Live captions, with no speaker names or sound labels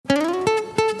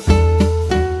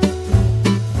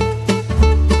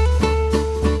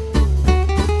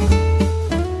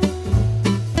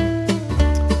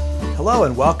Hello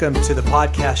and welcome to the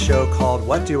podcast show called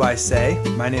What Do I Say?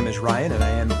 My name is Ryan and I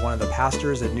am one of the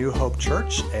pastors at New Hope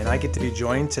Church, and I get to be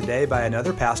joined today by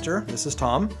another pastor. This is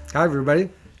Tom. Hi, everybody.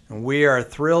 And we are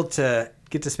thrilled to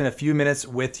get to spend a few minutes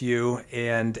with you,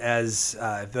 and as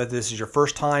if this is your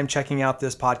first time checking out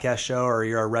this podcast show or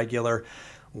you're a regular,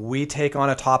 we take on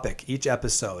a topic each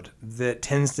episode that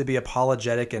tends to be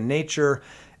apologetic in nature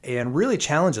and really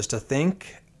challenge us to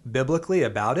think biblically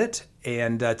about it.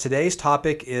 And today's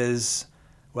topic is,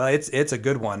 well, it's a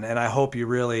good one, and I hope you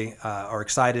really are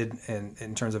excited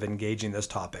in terms of engaging this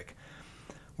topic.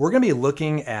 We're going to be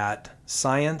looking at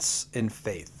science and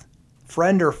faith.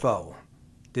 Friend or foe?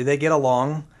 Do they get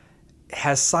along?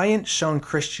 Has science shown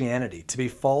Christianity to be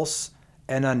false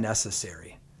and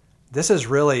unnecessary? This is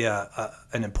really an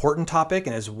important topic,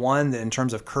 and is one that, in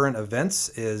terms of current events,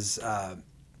 is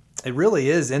it really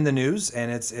is in the news,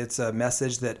 and it's a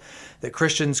message that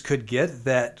Christians could get,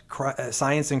 that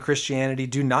science and Christianity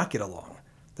do not get along,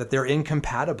 that they're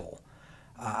incompatible.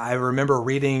 I remember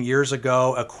reading years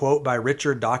ago a quote by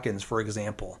Richard Dawkins, for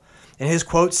example, and his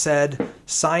quote said,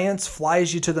 "Science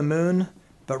flies you to the moon,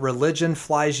 but religion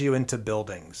flies you into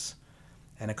buildings."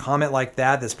 And a comment like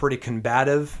that that's pretty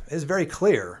combative is very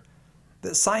clear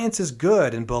that science is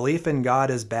good and belief in God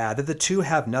is bad, that the two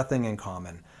have nothing in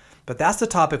common. But that's the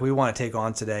topic we want to take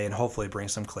on today and hopefully bring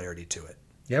some clarity to it.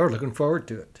 Yeah, we're looking forward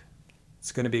to it.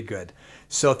 It's going to be good.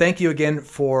 So thank you again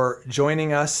for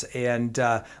joining us. And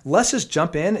let's just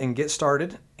jump in and get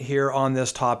started here on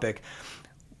this topic.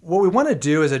 What we want to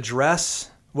do is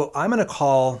address what I'm going to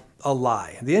call a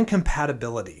lie, the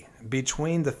incompatibility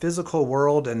between the physical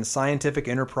world and scientific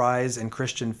enterprise and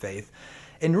Christian faith,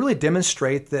 and really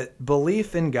demonstrate that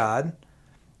belief in God,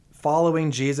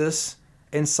 following Jesus,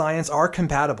 and science are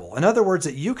compatible. In other words,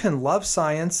 that you can love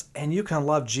science and you can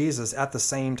love Jesus at the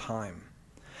same time.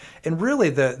 And really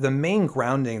the main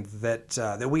grounding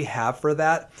that we have for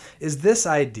that is this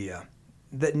idea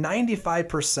that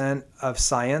 95% of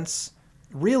science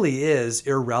really is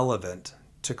irrelevant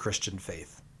to Christian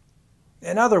faith.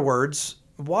 In other words,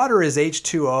 water is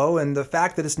H2O, and the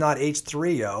fact that it's not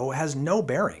H3O has no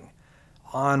bearing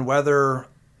on whether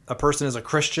a person is a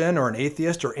Christian or an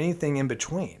atheist or anything in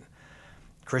between.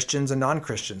 Christians and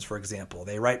non-Christians, for example,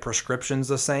 they write prescriptions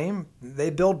the same, they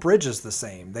build bridges the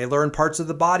same, they learn parts of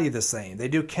the body the same, they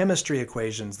do chemistry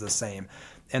equations the same,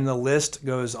 and the list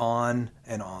goes on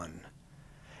and on.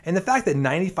 And the fact that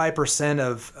 95%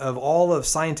 of all of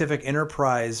scientific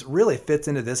enterprise really fits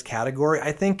into this category,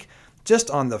 I think just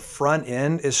on the front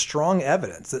end is strong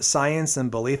evidence that science and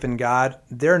belief in God,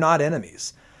 they're not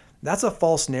enemies. That's a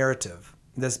false narrative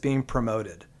that's being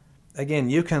promoted. Again,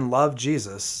 you can love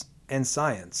Jesus and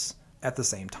science at the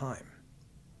same time.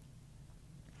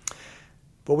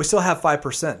 But we still have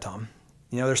 5%, Tom.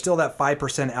 There's still that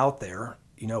 5% out there.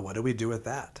 What do we do with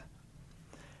that?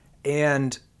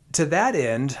 And to that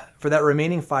end, for that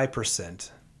remaining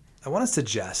 5%, I want to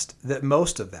suggest that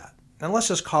most of that, and let's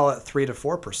just call it 3 to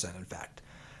 4%, in fact,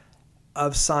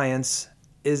 of science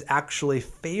is actually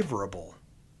favorable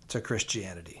to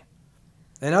Christianity.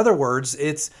 In other words,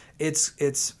 it's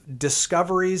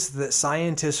discoveries that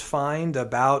scientists find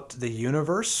about the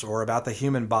universe or about the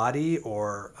human body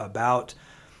or about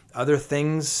other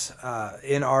things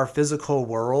in our physical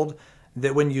world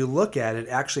that when you look at it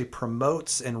actually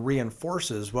promotes and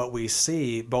reinforces what we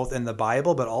see both in the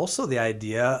Bible but also the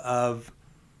idea of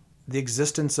the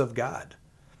existence of God.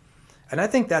 And I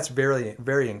think that's very,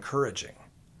 very encouraging.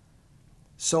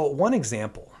 So one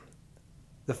example,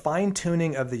 the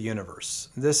fine-tuning of the universe.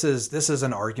 This is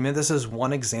an argument. This is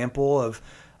one example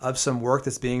of some work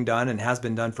that's being done and has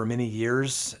been done for many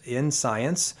years in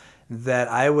science that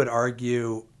I would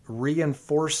argue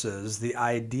reinforces the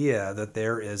idea that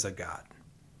there is a God.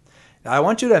 Now, I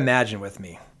want you to imagine with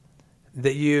me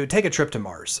that you take a trip to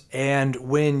Mars, and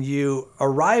when you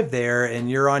arrive there and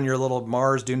you're on your little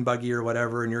Mars dune buggy or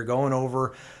whatever, and you're going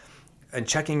over and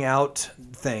checking out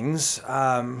things,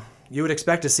 you would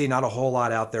expect to see not a whole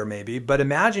lot out there maybe, but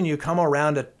imagine you come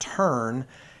around a turn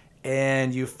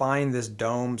and you find this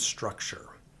dome structure.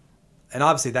 And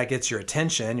obviously that gets your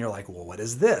attention. You're like, well, what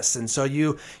is this? And so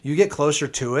you get closer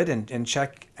to it and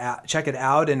check it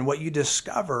out. And what you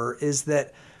discover is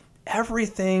that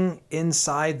everything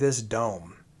inside this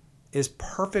dome is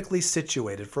perfectly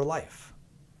situated for life.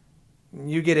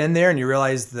 You get in there and you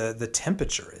realize the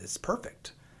temperature is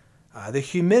perfect. The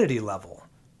humidity level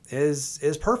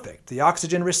is perfect. The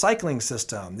oxygen recycling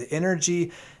system, the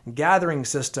energy gathering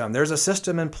system, there's a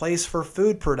system in place for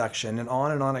food production, and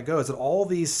on it goes. And all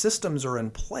these systems are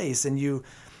in place, and you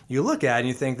look at it and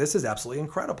you think, this is absolutely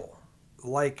incredible.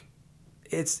 Like,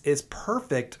 it's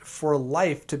perfect for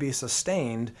life to be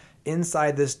sustained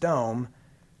inside this dome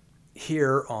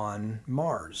here on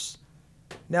Mars.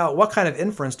 Now, what kind of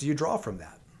inference do you draw from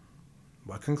that?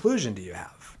 What conclusion do you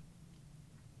have?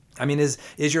 I mean, is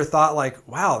your thought like,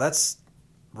 wow, that's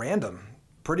random,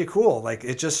 pretty cool, like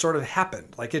it just sort of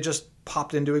happened, like it just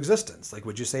popped into existence? Like,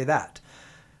 would you say that?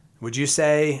 Would you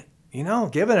say,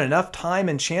 given enough time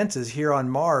and chances here on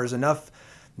Mars, enough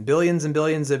billions and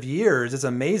billions of years, it's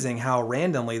amazing how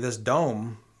randomly this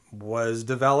dome was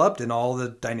developed and all the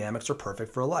dynamics are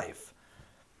perfect for life?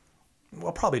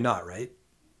 Well, probably not, right?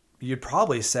 You'd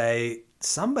probably say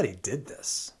somebody did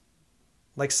this.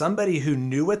 Like somebody who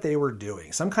knew what they were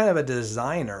doing, some kind of a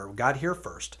designer got here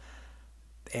first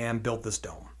and built this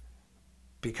dome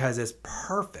because it's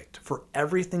perfect for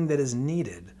everything that is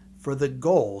needed for the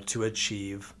goal to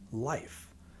achieve life.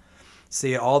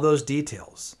 See, all those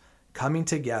details coming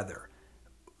together.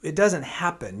 It doesn't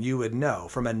happen, you would know,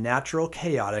 from a natural,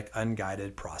 chaotic,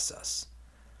 unguided process.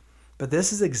 But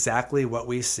this is exactly what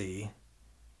we see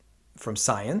from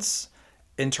science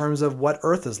in terms of what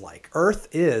Earth is like. Earth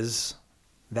is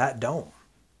that dome.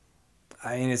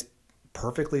 I mean, it's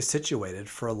perfectly situated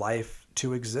for life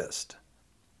to exist.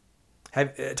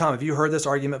 Tom, have you heard this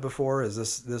argument before?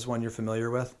 Is this one you're familiar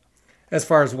with? As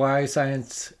far as why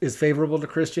science is favorable to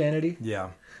Christianity?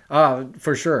 Yeah.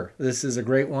 For sure. This is a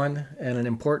great one and an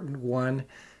important one.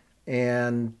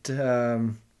 And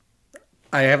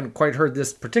I haven't quite heard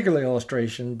this particular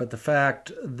illustration, but the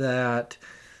fact that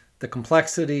the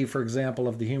complexity, for example,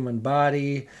 of the human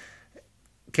body.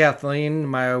 Kathleen,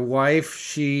 my wife,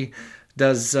 she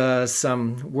does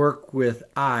some work with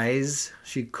eyes.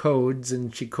 She codes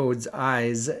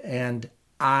eyes, and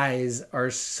eyes are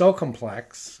so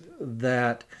complex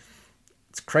that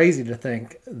it's crazy to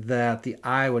think that the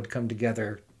eye would come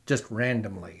together just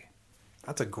randomly.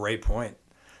 That's a great point.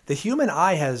 The human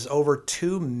eye has over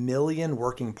 2 million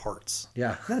working parts.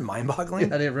 Yeah. Isn't that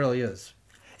mind-boggling? Yeah, it really is.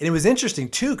 And it was interesting,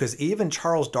 too, because even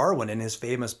Charles Darwin, in his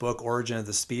famous book, Origin of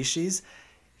the Species,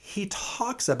 he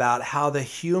talks about how the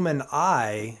human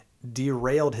eye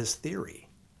derailed his theory.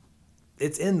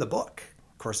 It's in the book.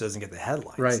 Of course, it doesn't get the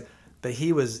headlines. Right. But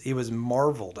he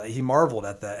marveled. He marveled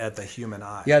at the human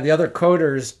eye. Yeah, the other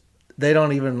coders, they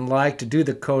don't even like to do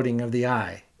the coding of the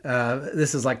eye.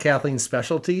 This is like Kathleen's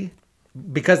specialty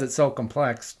because it's so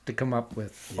complex to come up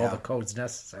with all the codes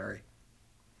necessary.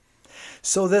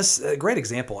 So this great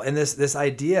example, and this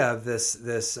idea of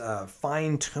this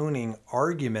fine-tuning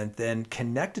argument then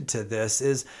connected to this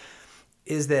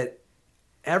is that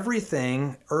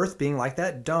everything, Earth being like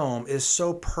that dome, is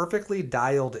so perfectly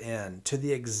dialed in to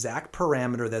the exact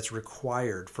parameter that's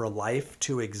required for life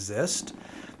to exist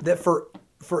that for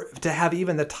to have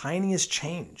even the tiniest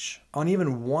change on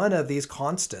even one of these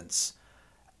constants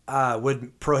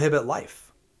would prohibit life.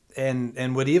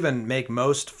 And would even make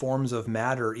most forms of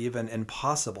matter even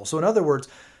impossible. So in other words,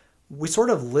 we sort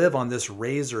of live on this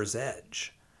razor's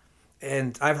edge.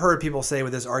 And I've heard people say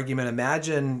with this argument,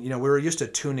 imagine, we were used to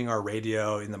tuning our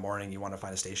radio in the morning. You want to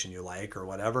find a station you like or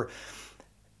whatever.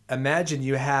 Imagine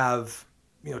you have,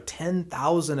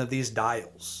 10,000 of these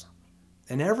dials.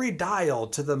 And every dial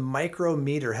to the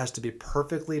micrometer has to be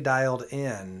perfectly dialed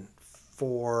in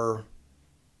for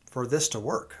this to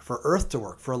work, for Earth to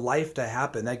work, for life to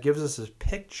happen. That gives us a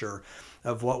picture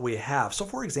of what we have. So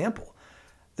for example,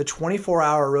 the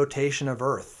 24-hour rotation of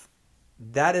Earth,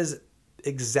 that is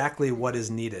exactly what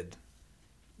is needed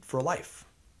for life.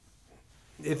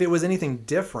 If it was anything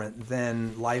different,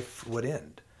 then life would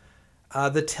end.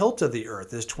 The tilt of the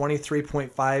Earth is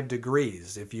 23.5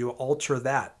 degrees. If you alter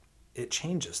that, it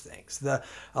changes things. The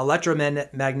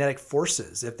electromagnetic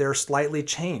forces, if they're slightly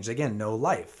changed, again, no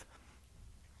life.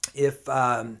 If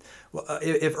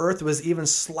Earth was even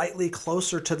slightly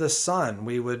closer to the sun,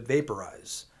 we would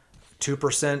vaporize.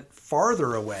 2%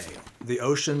 farther away, the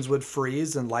oceans would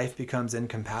freeze and life becomes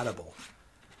incompatible.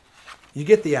 You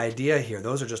get the idea here.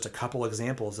 Those are just a couple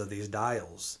examples of these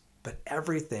dials, but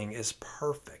everything is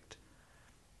perfect.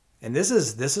 And this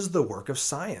is the work of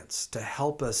science to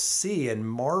help us see and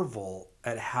marvel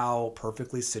at how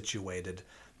perfectly situated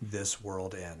this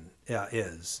world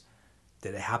is.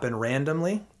 Did it happen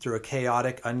randomly through a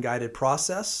chaotic, unguided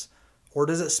process? Or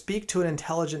does it speak to an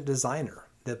intelligent designer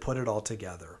that put it all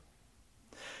together?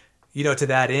 To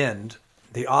that end,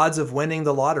 the odds of winning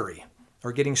the lottery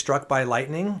or getting struck by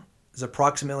lightning is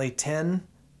approximately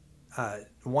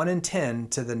 1 in 10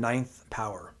 to the 9th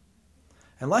power.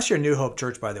 Unless you're New Hope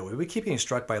Church, by the way, we keep getting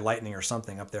struck by lightning or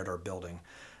something up there at our building.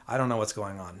 I don't know what's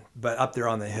going on, but up there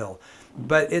on the hill.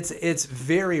 But it's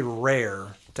very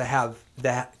rare to have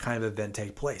that kind of event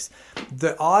take place.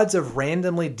 The odds of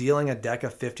randomly dealing a deck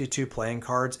of 52 playing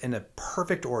cards in a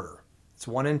perfect order, It's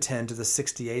 1 in 10 to the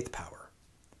 68th power.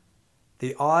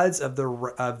 The odds of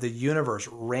the universe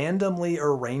randomly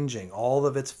arranging all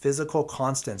of its physical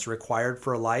constants required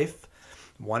for life,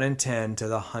 1 in 10 to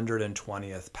the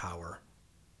 120th power.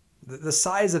 The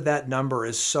size of that number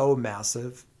is so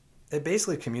massive, it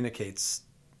basically communicates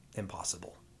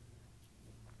impossible.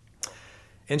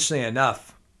 Interestingly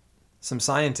enough, some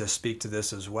scientists speak to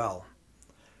this as well.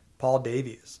 Paul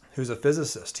Davies, who's a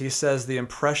physicist, he says the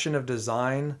impression of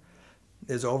design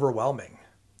is overwhelming.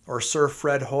 Or Sir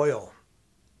Fred Hoyle,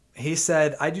 he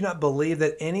said, I do not believe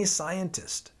that any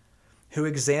scientist who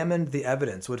examined the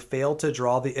evidence would fail to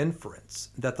draw the inference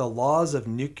that the laws of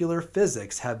nuclear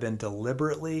physics have been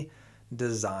deliberately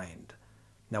designed.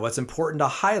 Now, what's important to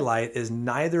highlight is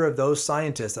neither of those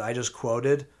scientists that I just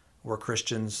quoted were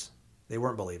Christians. They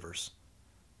weren't believers.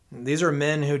 These are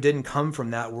men who didn't come from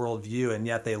that worldview, and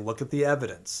yet they look at the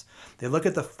evidence. They look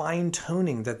at the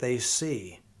fine-tuning that they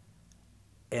see,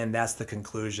 and that's the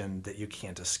conclusion that you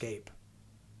can't escape.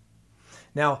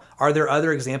 Now, are there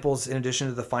other examples in addition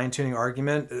to the fine-tuning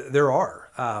argument? There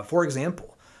are. For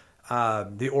example,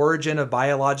 the origin of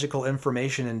biological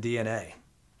information in DNA.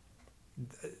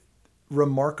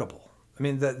 Remarkable. I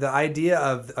mean, the idea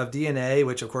of DNA,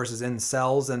 which of course is in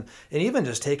cells, and even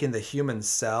just taking the human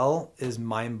cell is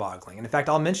mind-boggling. And in fact,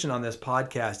 I'll mention on this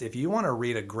podcast, if you want to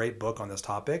read a great book on this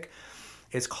topic,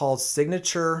 it's called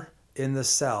Signature in the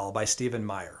Cell by Stephen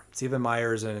Meyer. Stephen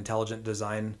Meyer is an intelligent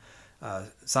design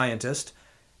scientist,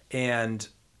 and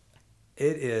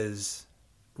it is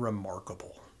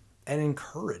remarkable and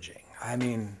encouraging. I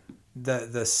mean,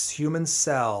 the human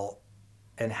cell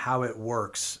and how it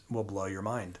works will blow your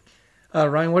mind.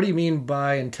 Ryan, what do you mean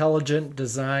by intelligent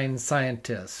design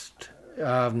scientist?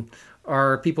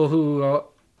 Are people who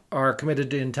are committed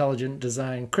to intelligent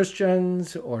design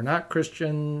Christians or not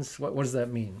Christians? What does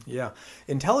that mean? Yeah.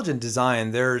 Intelligent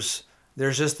design, there's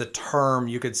just the term,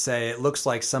 you could say it looks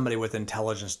like somebody with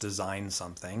intelligence designed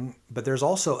something, but there's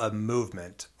also a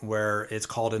movement where it's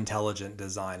called intelligent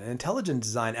design. And intelligent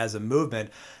design as a movement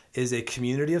is a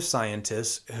community of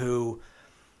scientists who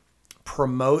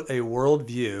promote a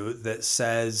worldview that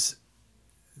says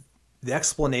the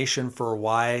explanation for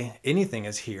why anything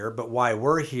is here, but why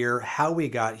we're here, how we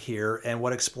got here, and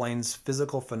what explains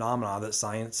physical phenomena that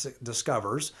science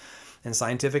discovers and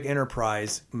scientific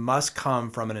enterprise must come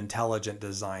from an intelligent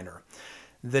designer.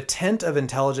 The tent of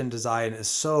intelligent design is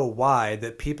so wide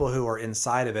that people who are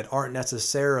inside of it aren't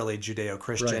necessarily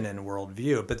Judeo-Christian in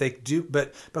worldview, but they do.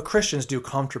 But Christians do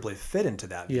comfortably fit into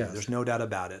that view. Yes. There's no doubt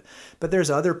about it. But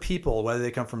there's other people, whether they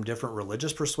come from different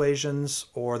religious persuasions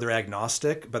or they're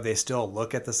agnostic, but they still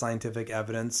look at the scientific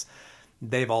evidence.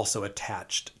 They've also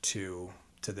attached to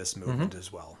this movement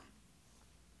as well.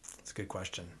 It's a good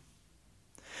question.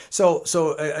 So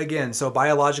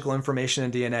biological information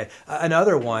in DNA.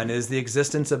 Another one is the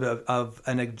existence of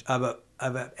an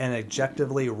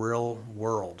objectively real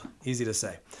world. Easy to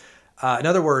say. In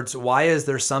other words, why is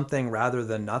there something rather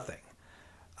than nothing?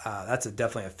 That's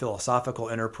definitely a philosophical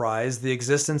enterprise. The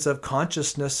existence of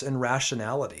consciousness and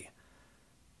rationality.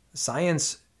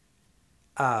 Science.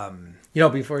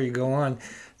 Before you go on,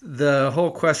 the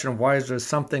whole question of why is there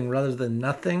something rather than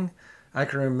nothing, I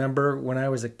can remember when I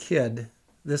was a kid,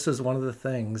 this was one of the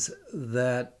things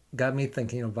that got me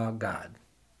thinking about God.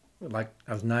 Like,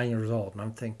 I was 9 years old, and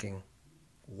I'm thinking,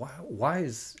 why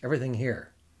is everything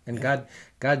here? And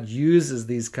God uses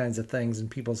these kinds of things in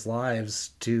people's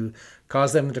lives to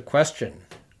cause them to question,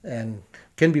 and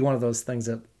can be one of those things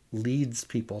that leads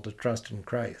people to trust in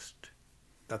Christ.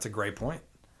 That's a great point.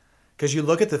 Because you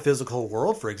look at the physical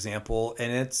world, for example,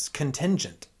 and it's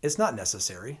contingent. It's not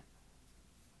necessary.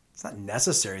 It's not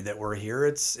necessary that we're here.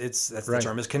 That's the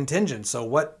term is contingent. So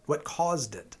what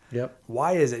caused it? Yep.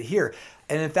 Why is it here?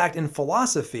 And in fact, in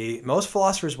philosophy, most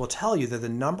philosophers will tell you that the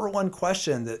number one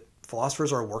question that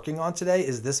philosophers are working on today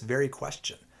is this very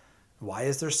question. Why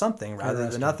is there something rather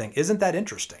than nothing? Isn't that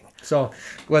interesting? So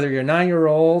whether you're a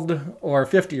 9-year-old or a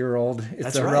 50-year-old,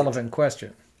 it's a relevant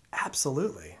question.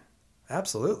 Absolutely.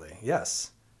 Absolutely.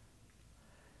 Yes.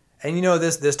 And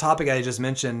this topic I just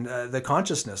mentioned, the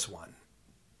consciousness one.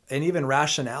 And even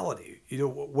rationality,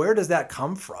 where does that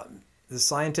come from? The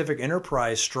scientific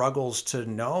enterprise struggles to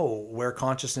know where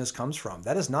consciousness comes from.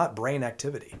 That is not brain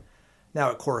activity. Now,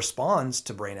 it corresponds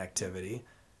to brain activity,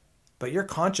 but your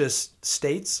conscious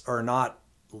states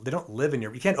they don't live in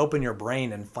you can't open your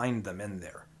brain and find them in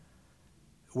there.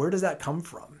 Where does that come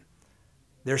from?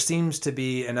 There seems to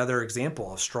be another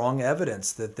example of strong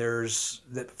evidence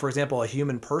that for example, a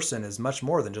human person is much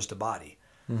more than just a body.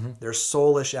 Mm-hmm. There's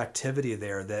soulish activity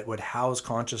there that would house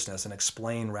consciousness and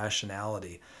explain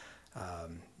rationality,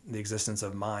 the existence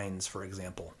of minds, for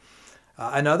example.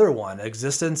 Another one,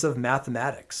 existence of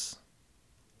mathematics.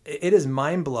 It is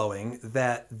mind-blowing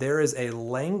that there is a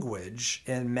language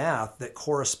in math that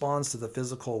corresponds to the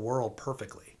physical world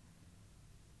perfectly.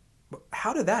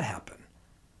 How did that happen?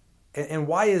 And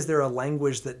why is there a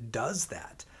language that does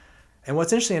that? And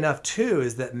what's interesting enough, too,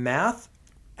 is that math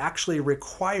actually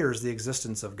requires the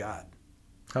existence of God.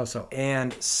 How so?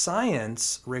 And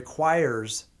science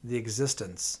requires the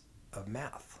existence of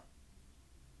math,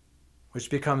 which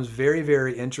becomes very,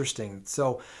 very interesting.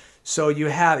 So you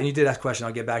have, and you did ask a question,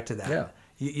 I'll get back to that. Yeah.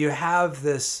 You have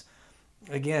this,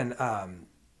 again,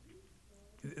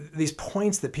 these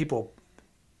points that people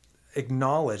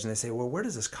acknowledge, and they say, well, where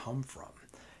does this come from?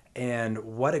 And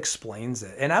what explains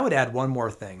it? And I would add one more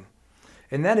thing,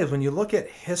 and that is when you look at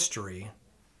history,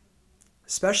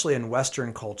 especially in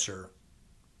Western culture,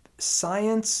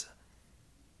 science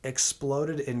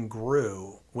exploded and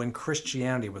grew when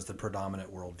Christianity was the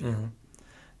predominant worldview. Mm-hmm.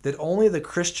 That only the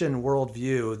Christian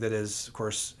worldview that is, of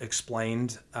course,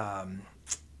 explained and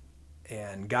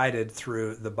guided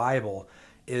through the Bible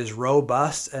is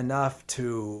robust enough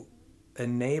to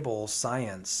enable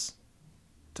science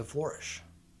to flourish.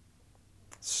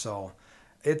 So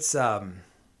it's...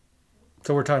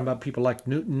 So we're talking about people like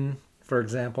Newton, for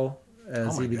example,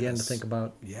 as he began to think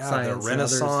about science. The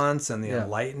Renaissance and the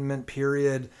Enlightenment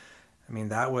period. I mean,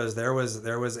 there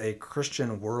was a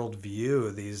Christian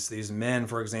worldview. These men,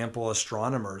 for example,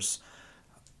 astronomers,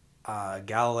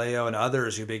 Galileo and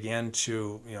others, who began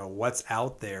to, what's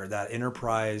out there, that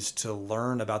enterprise to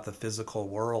learn about the physical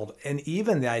world, and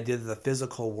even the idea that the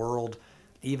physical world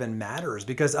even matters,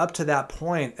 because up to that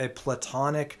point, a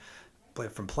Platonic,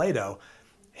 from Plato,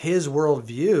 his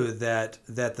worldview that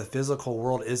the physical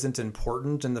world isn't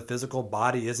important and the physical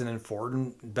body isn't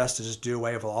important, best to just do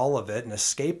away with all of it and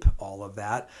escape all of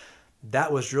that.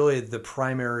 That was really the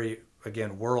primary,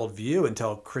 again, worldview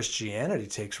until Christianity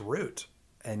takes root.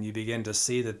 And you begin to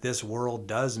see that this world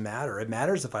does matter. It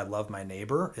matters if I love my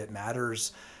neighbor. It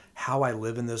matters how I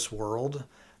live in this world.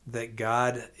 That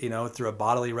God, through a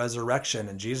bodily resurrection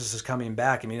and Jesus is coming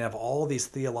back. I mean, you have all these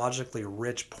theologically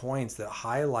rich points that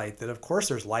highlight that, of course,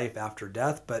 there's life after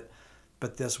death, but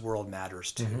this world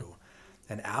matters too. Mm-hmm.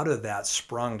 And out of that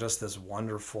sprung just this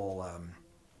wonderful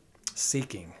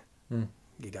seeking,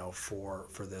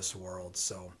 for this world.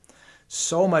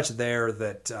 So much there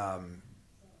that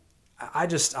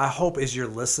I hope as you're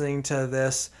listening to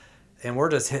this, and we're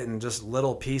just hitting just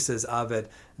little pieces of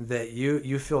it, that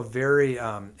you feel very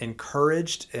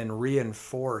encouraged and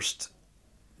reinforced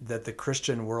that the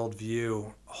Christian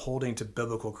worldview holding to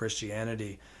biblical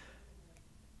Christianity,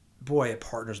 boy, it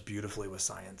partners beautifully with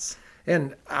science.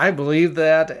 And I believe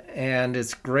that, and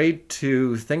it's great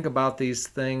to think about these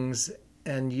things,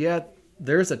 and yet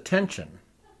there's a tension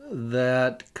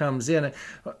that comes in.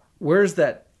 Where's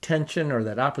that tension or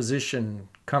that opposition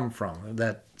come from,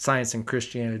 that science and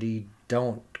Christianity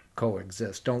don't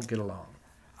coexist, don't get along?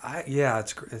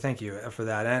 Thank you for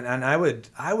that. And I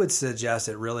would suggest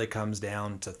it really comes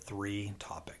down to three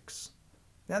topics.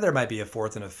 Now there might be a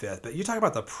fourth and a fifth, but you talk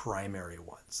about the primary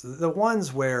ones, the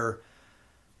ones where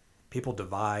people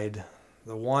divide,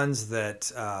 the ones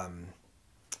that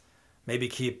maybe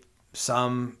keep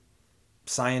some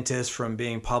scientists from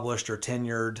being published or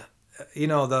tenured,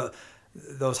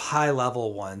 those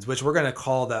high-level ones, which we're going to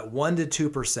call that 1% to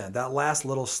 2%, that last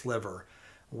little sliver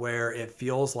where it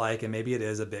feels like, and maybe it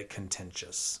is, a bit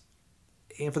contentious.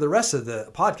 And for the rest of the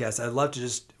podcast, I'd love to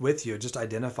just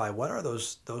identify what are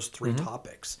those three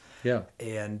topics. Yeah.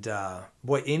 And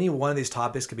any one of these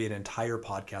topics could be an entire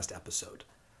podcast episode.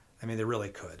 I mean, they really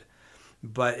could.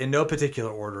 But in no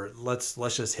particular order, let's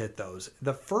just hit those.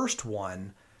 The first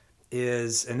one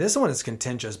is, and this one is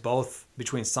contentious both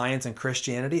between science and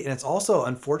Christianity, and it's also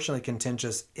unfortunately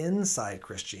contentious inside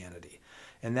Christianity,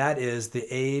 and that is the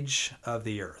age of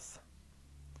the earth.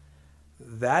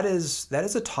 That is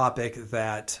a topic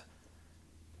that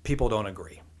people don't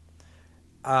agree.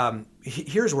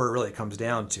 Here's where it really comes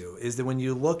down to, is that when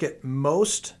you look at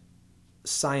most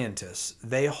scientists,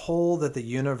 they hold that the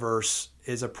universe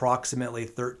is approximately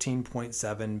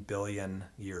 13.7 billion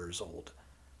years old.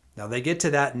 Now, they get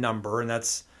to that number, and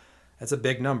that's a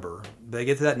big number. They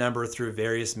get to that number through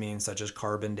various means, such as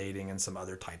carbon dating and some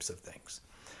other types of things.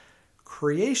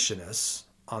 Creationists,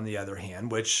 on the other hand,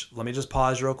 which, let me just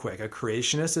pause real quick. A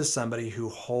creationist is somebody who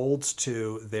holds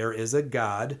to there is a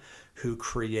God who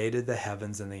created the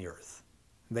heavens and the earth.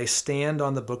 They stand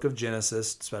on the book of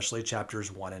Genesis, especially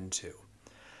chapters 1 and 2.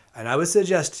 And I would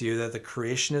suggest to you that the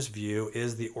creationist view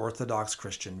is the Orthodox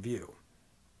Christian view.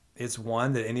 It's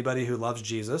one that anybody who loves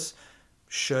Jesus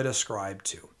should ascribe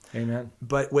to. Amen.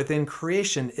 But within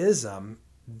creationism,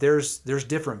 there's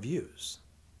different views.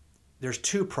 there's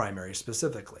two primary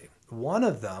specifically. One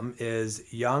of them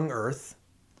is young earth,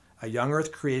 a young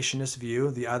earth creationist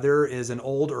view. The other is an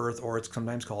old earth, or it's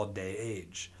sometimes called day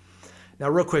age. Now,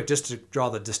 real quick, just to draw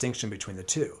the distinction between the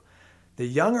two. The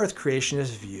young earth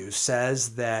creationist view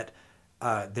says that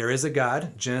there is a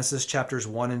God. Genesis chapters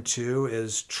 1 and 2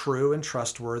 is true and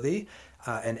trustworthy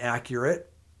and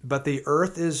accurate, but the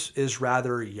earth is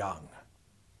rather young,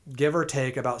 give or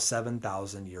take about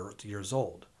 7,000 years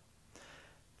old.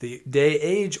 The day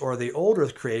age or the old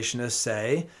earth creationists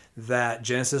say that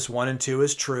Genesis 1 and 2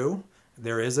 is true.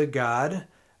 There is a God,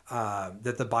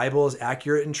 that the Bible is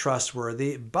accurate and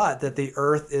trustworthy, but that the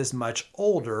earth is much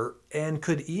older and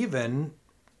could even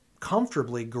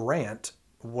comfortably grant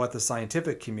what the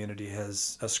scientific community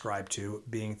has ascribed to,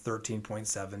 being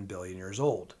 13.7 billion years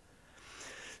old.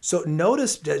 So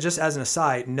notice, just as an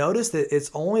aside, notice that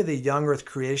it's only the young earth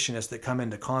creationists that come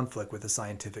into conflict with the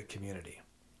scientific community.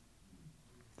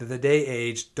 That the day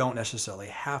age don't necessarily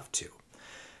have to.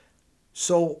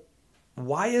 So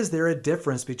why is there a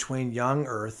difference between young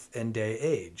earth and day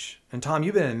age? And Tom,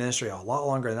 you've been in ministry a lot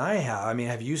longer than I have. I mean,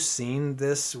 have you seen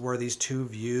this, where these two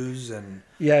views and...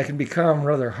 Yeah, it can become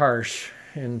rather harsh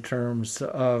in terms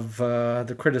of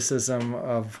the criticism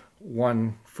of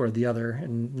one for the other,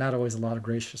 and not always a lot of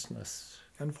graciousness.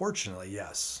 Unfortunately,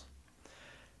 yes.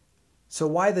 So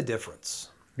why the difference?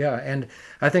 Yeah, and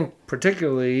I think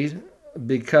particularly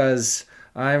because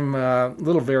I'm a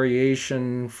little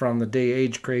variation from the day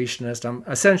age creationist. I'm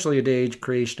essentially a day age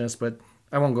creationist, but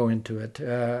I won't go into it.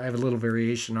 I have a little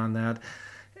variation on that.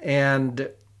 And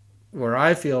where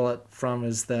I feel it from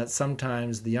is that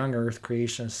sometimes the young earth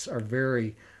creationists are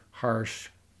very harsh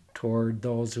toward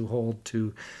those who hold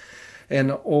to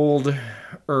an old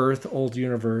earth, old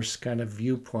universe kind of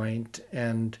viewpoint.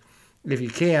 And if you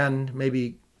can,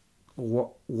 maybe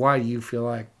why do you feel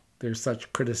like there's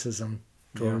such criticism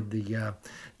toward the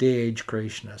day age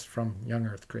creationists from young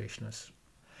earth creationists?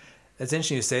 It's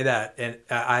interesting you say that, and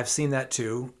I've seen that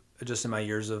too, just in my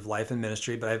years of life and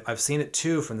ministry, but I've seen it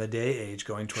too from the day age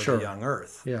going toward the young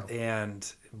earth. Yeah.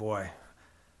 And boy,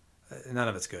 none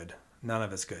of it's good. None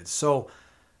of it's good. So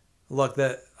look,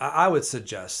 I would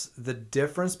suggest the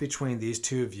difference between these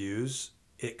two views,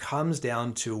 it comes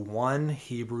down to one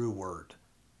Hebrew word.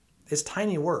 It's a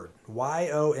tiny word,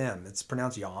 Y-O-M. It's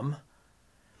pronounced yom.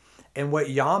 And what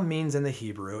yom means in the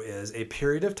Hebrew is a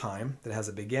period of time that has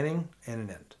a beginning and an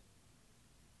end.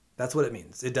 That's what it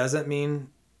means. It doesn't mean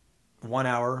 1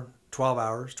 hour, 12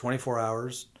 hours, 24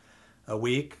 hours, a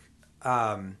week.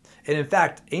 And in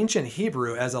fact, ancient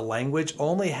Hebrew as a language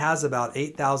only has about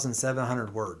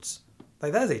 8,700 words.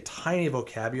 Like, that is a tiny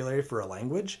vocabulary for a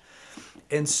language.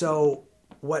 And so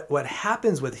what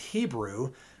happens with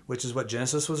Hebrew, which is what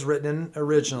Genesis was written in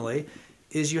originally,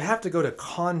 is you have to go to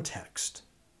context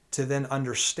to then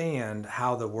understand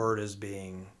how the word is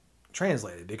being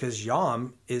translated, because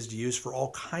yom is used for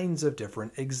all kinds of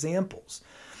different examples.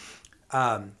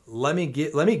 Let me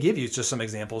give you just some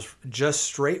examples, just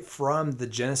straight from the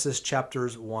Genesis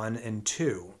chapters 1 and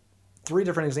 2. 3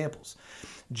 different examples.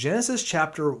 Genesis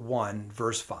chapter 1,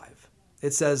 verse 5.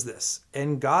 It says this: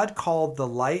 "And God called the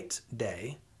light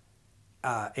day,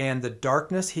 and the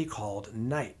darkness he called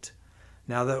night."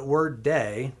 Now that word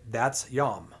day, that's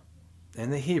yom. In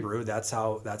the Hebrew, that's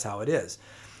how it is.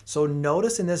 So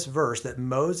notice in this verse that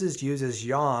Moses uses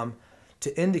yom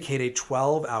to indicate a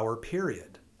 12-hour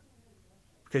period.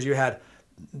 Because you had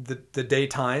the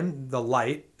daytime, the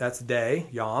light, that's day,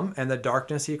 yom, and the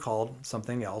darkness he called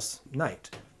something else, night.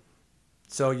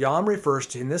 So yom refers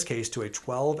to, in this case, to a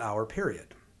 12-hour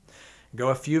period. Go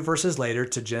a few verses later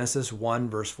to Genesis 1,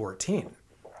 verse 14.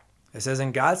 It says,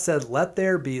 "And God said, let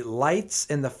there be lights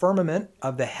in the firmament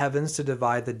of the heavens to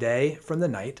divide the day from the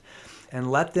night,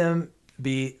 and let them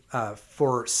be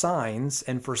for signs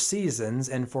and for seasons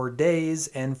and for days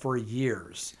and for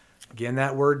years." Again,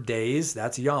 that word days,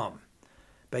 that's yom.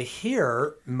 But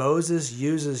here, Moses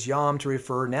uses yom to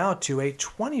refer now to a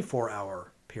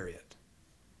 24-hour period.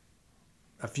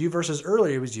 A few verses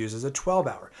earlier, it was used as a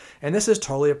 12-hour. And this is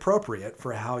totally appropriate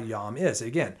for how yom is.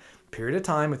 Again, period of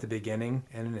time with a beginning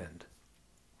and an end.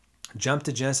 Jump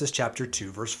to Genesis chapter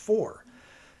 2, verse 4.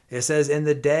 It says, "In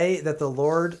the day that the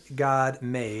Lord God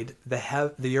made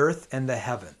the earth and the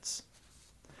heavens."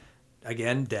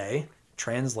 Again, day,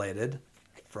 translated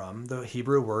from the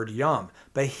Hebrew word yom.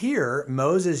 But here,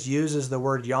 Moses uses the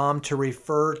word yom to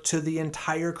refer to the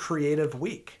entire creative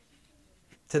week,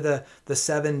 to the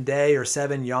 7 day or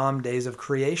 7 yom days of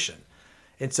creation.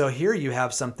 And so here you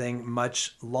have something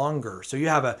much longer. So you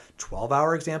have a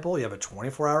 12-hour example, you have a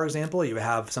 24-hour example, you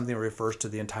have something that refers to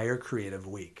the entire creative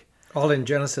week. All in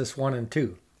Genesis 1 and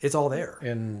 2. It's all there.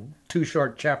 In 2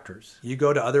 short chapters. You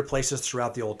go to other places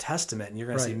throughout the Old Testament and you're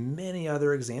going to see Right. many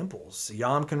other examples.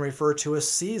 Yom can refer to a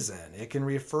season. It can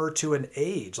refer to an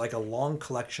age, like a long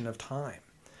collection of time.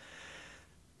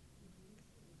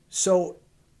 So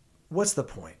what's the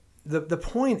point? The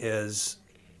point is,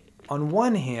 on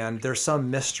one hand, there's some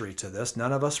mystery to this.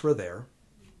 None of us were there.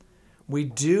 We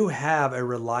do have a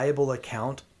reliable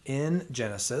account in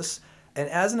Genesis. And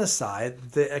as an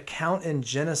aside, the account in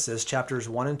Genesis chapters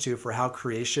 1 and 2 for how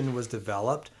creation was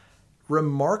developed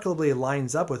remarkably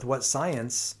lines up with what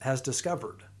science has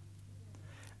discovered.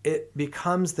 It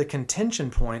becomes the contention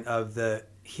point of the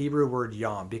Hebrew word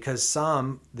yom, because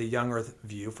the young earth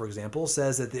view, for example,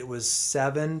 says that it was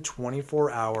 7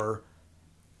 24-hour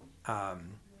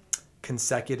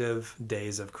consecutive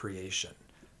days of creation.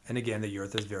 And again, the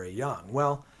earth is very young.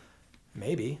 Well,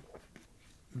 maybe.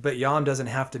 But yom doesn't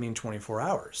have to mean 24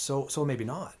 hours, so maybe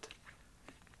not.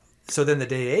 So then the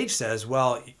day age says,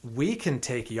 well, we can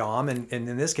take yom, and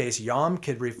in this case, yom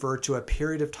could refer to a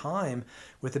period of time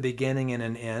with a beginning and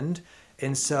an end.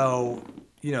 And so,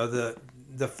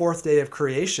 the fourth day of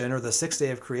creation or the sixth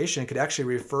day of creation could actually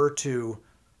refer to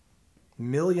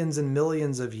millions and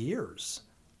millions of years.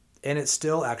 And it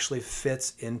still actually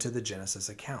fits into the Genesis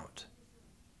account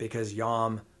because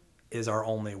yom is our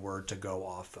only word to go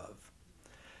off of.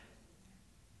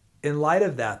 In light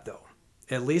of that, though,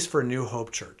 at least for New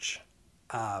Hope Church,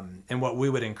 and what we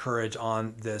would encourage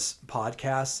on this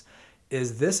podcast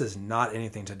is this is not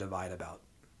anything to divide about.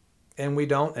 And we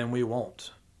don't and we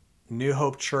won't. New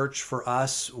Hope Church, for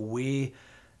us, we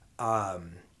hold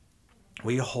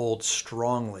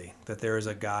strongly that there is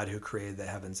a God who created the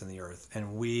heavens and the earth.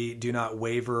 And we do not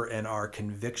waver in our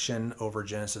conviction over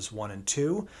Genesis 1 and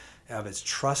 2 of its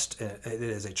trust. It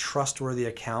is a trustworthy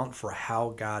account for how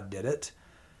God did it.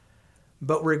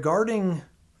 But regarding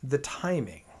the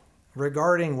timing,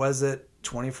 was it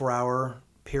 24-hour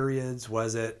periods?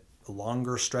 Was it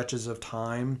longer stretches of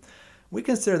time? We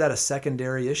consider that a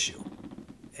secondary issue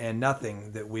and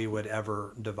nothing that we would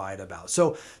ever divide about.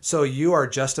 So you are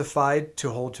justified to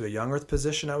hold to a young earth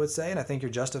position, I would say, and I think you're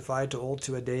justified to hold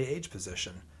to a day age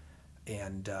position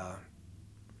and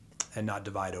not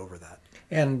divide over that.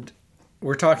 And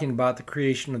we're talking about the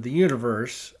creation of the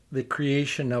universe. The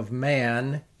creation of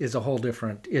man is a whole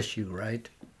different issue, right?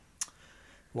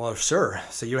 Well, sure.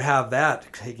 So you have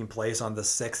that taking place on the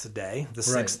sixth day, the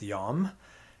sixth Yom.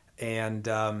 And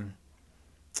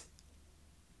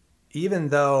even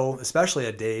though, especially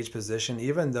a day age position,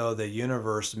 even though the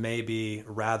universe may be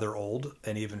rather old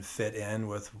and even fit in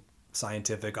with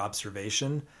scientific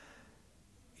observation,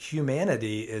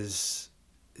 humanity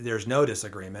there's no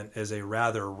disagreement, is a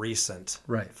rather recent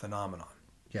phenomenon.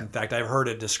 Yeah. In fact, I've heard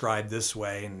it described this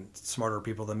way, and smarter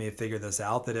people than me have figured this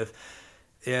out, that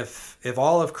if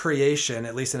all of creation,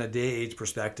 at least in a day age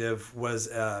perspective, was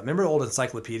remember old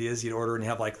encyclopedias you'd order and you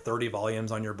have like 30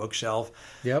 volumes on your bookshelf?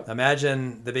 Yep.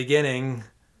 Imagine the beginning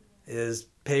is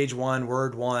page 1,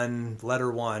 word 1, letter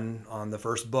 1 on the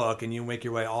first book, and you make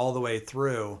your way all the way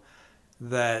through.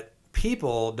 That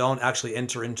people don't actually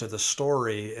enter into the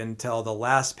story until the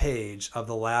last page of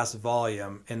the last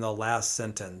volume in the last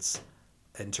sentence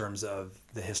in terms of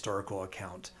the historical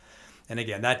account. And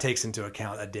again, that takes into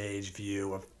account a day-age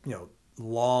view of,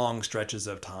 long stretches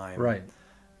of time. Right.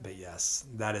 But yes,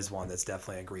 that is one that's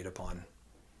definitely agreed upon.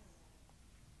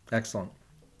 Excellent.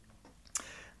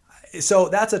 So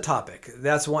that's a topic.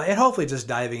 That's one, and hopefully just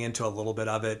diving into a little bit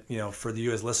of it, for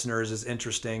you as listeners is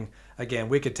interesting. Again,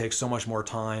 we could take so much more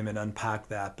time and unpack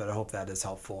that, but I hope that is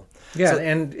helpful. Yeah,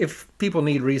 and if people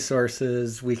need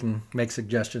resources, we can make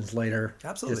suggestions later.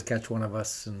 Absolutely. Just catch one of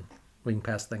us and we can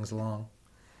pass things along.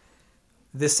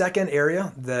 The second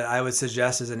area that I would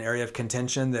suggest is an area of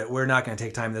contention that we're not going to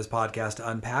take time in this podcast to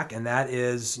unpack, and that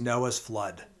is Noah's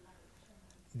flood.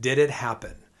 Did it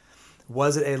happen?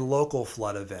 Was it a local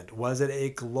flood event? Was it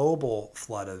a global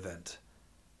flood event?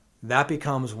 That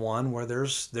becomes one where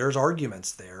there's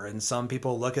arguments there. And some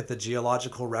people look at the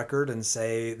geological record and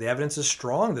say the evidence is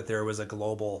strong that there was a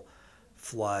global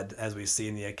flood, as we see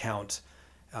in the account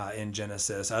in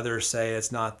Genesis. Others say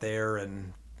it's not there,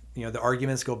 and the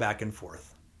arguments go back and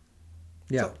forth.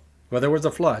 Yeah. Well, there was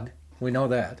a flood. We know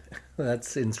that.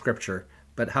 That's in Scripture.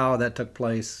 But how that took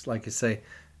place, like you say,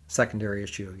 secondary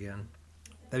issue again.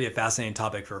 That'd be a fascinating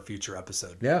topic for a future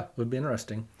episode. Yeah, would be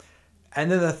interesting. And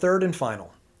then the third and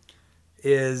final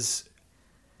is,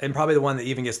 and probably the one that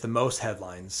even gets the most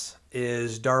headlines,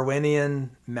 is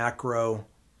Darwinian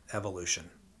macroevolution.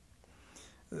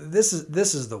 This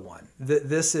is the one.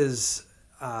 This is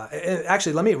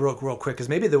actually, let me real quick, because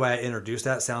maybe the way I introduced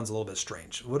that sounds a little bit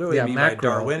strange. What do we mean by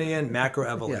Darwinian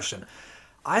macroevolution? Yeah.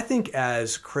 I think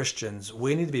as Christians,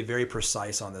 we need to be very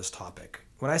precise on this topic.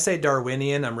 When I say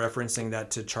Darwinian, I'm referencing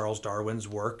that to Charles Darwin's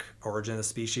work, Origin of the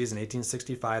Species, in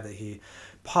 1865, that he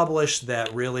published,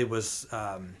 that really was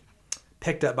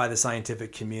picked up by the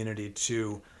scientific community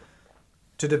to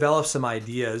develop some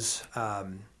ideas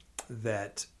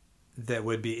that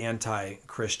would be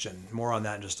anti-Christian. More on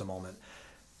that in just a moment.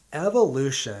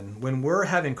 Evolution, when we're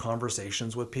having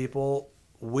conversations with people,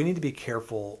 we need to be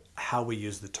careful how we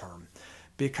use the term,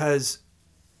 because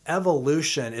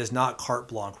evolution is not carte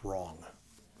blanche wrong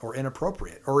or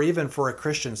inappropriate, or even for a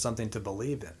Christian something to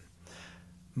believe in.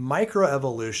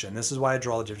 Microevolution, this is why I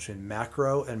draw the difference between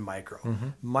macro and micro.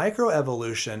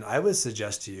 Microevolution, I would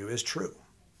suggest to you, is true.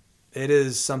 It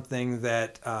is something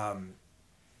that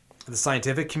the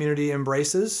scientific community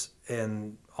embraces,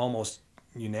 and almost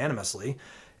unanimously,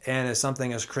 and is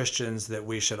something as Christians that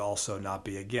we should also not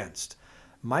be against.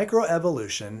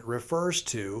 Microevolution refers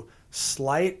to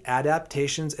slight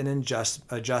adaptations and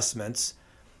adjustments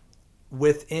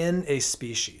within a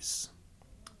species.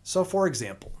 So, for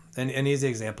example, an easy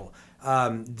example,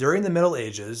 during the Middle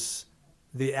Ages,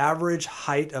 the average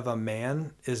height of a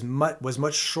man was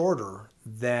much shorter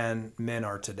than men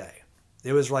are today.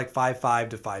 It was like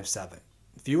 5'5" to 5'7".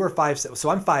 If you were 5'7", so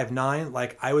I'm 5'9",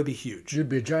 like I would be huge. You'd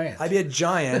be a giant. I'd be a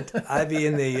giant. I'd be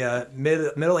in the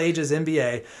Middle Ages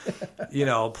NBA,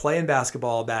 playing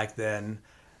basketball back then.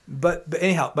 But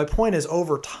anyhow, my point is,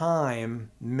 over time,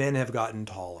 men have gotten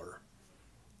taller.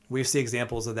 We see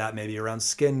examples of that maybe around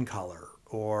skin color,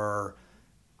 or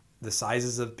the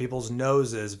sizes of people's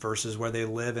noses versus where they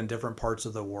live in different parts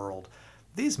of the world.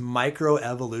 These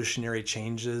microevolutionary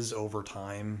changes over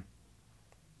time,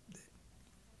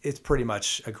 it's pretty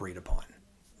much agreed upon.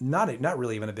 Not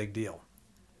really even a big deal.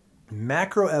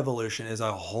 Macroevolution is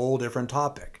a whole different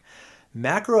topic.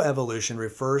 Macroevolution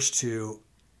refers to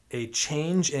a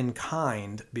change in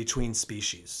kind between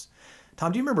species.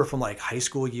 Tom, do you remember from like high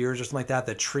school years or something like that,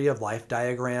 the tree of life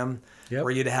diagram? Yep.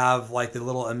 Where you'd have like the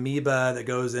little amoeba that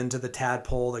goes into the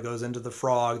tadpole, that goes into the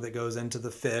frog, that goes into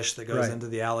the fish, that goes into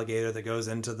the alligator, that goes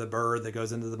into the bird, that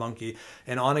goes into the monkey,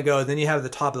 and on it goes. Then you have the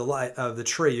top of the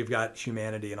tree, you've got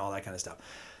humanity and all that kind of stuff.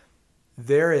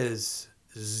 There is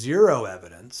zero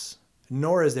evidence,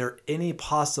 nor is there any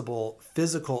possible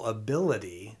physical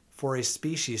ability for a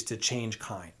species to change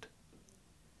kind.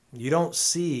 You don't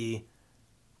see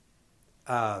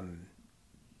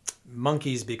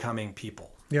monkeys becoming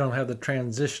people. You don't have the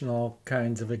transitional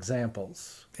kinds of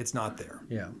examples. It's not there.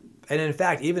 Yeah. And in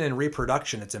fact, even in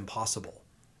reproduction, it's impossible.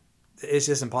 It's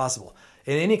just impossible.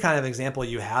 In any kind of example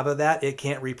you have of that, it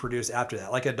can't reproduce after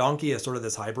that. Like a donkey is sort of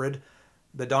this hybrid,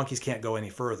 but donkeys can't go any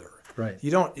further. Right.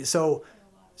 You don't. So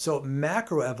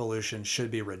macroevolution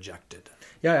should be rejected.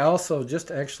 Yeah, I also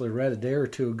just actually read a day or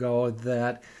two ago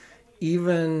that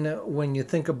even when you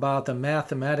think about the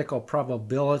mathematical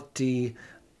probability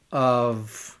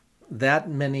of that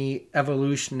many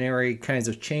evolutionary kinds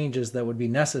of changes that would be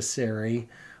necessary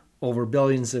over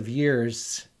billions of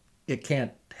years, it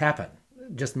can't happen.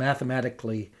 Just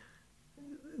mathematically,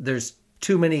 there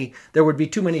would be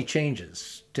too many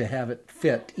changes to have it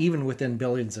fit, even within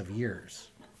billions of years.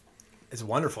 It's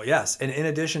wonderful, yes. And in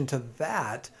addition to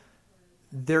that,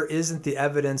 there isn't the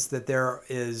evidence that there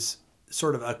is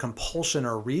sort of a compulsion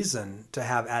or reason to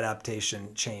have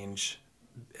adaptation change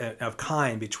of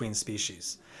kind between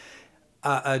species.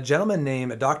 A gentleman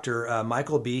named Dr.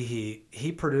 Michael Behe,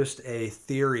 he produced a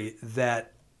theory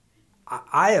that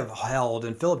I have held,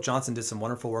 and Philip Johnson did some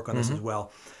wonderful work on this as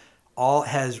well,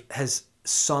 has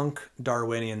sunk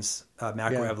Darwinian's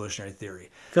macroevolutionary theory.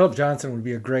 Philip Johnson would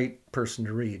be a great person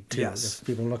to read, too, yes. if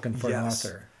people are looking for an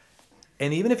author.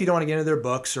 And even if you don't want to get into their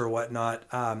books or whatnot,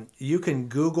 you can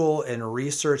Google and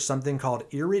research something called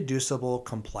irreducible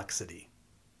complexity.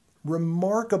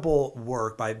 Remarkable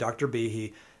work by Dr.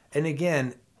 Behe. And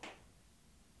again,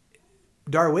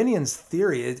 Darwinian's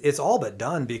theory, it's all but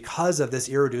done because of this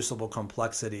irreducible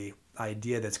complexity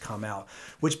idea that's come out,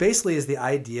 which basically is the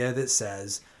idea that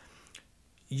says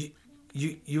you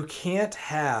can't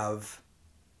have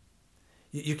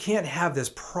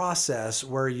this process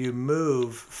where you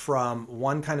move from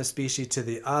one kind of species to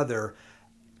the other,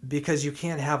 because you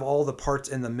can't have all the parts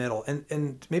in the middle.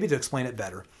 And maybe to explain it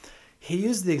better, he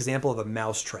used the example of a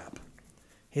mousetrap.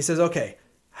 He says, okay,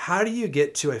 how do you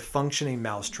get to a functioning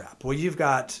mousetrap? Well, you've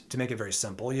got, to make it very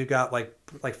simple, you've got like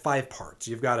 5 parts.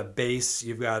 You've got a base,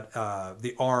 you've got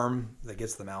the arm that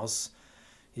gets the mouse,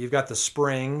 you've got the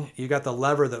spring, you've got the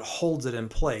lever that holds it in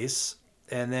place,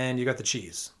 and then you got the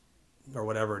cheese, or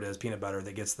whatever it is, peanut butter,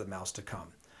 that gets the mouse to come.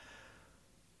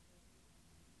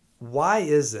 Why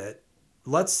is it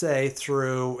let's say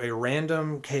through a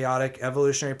random chaotic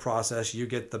evolutionary process, you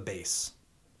get the base.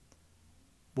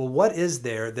 Well, what is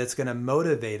there that's going to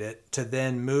motivate it to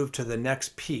then move to the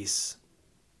next piece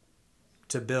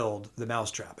to build the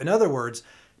mousetrap? In other words,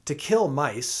 to kill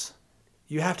mice,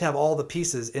 you have to have all the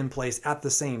pieces in place at the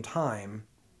same time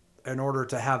in order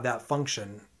to have that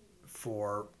function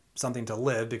for something to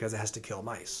live, because it has to kill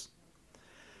mice.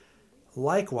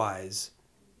 Likewise,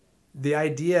 the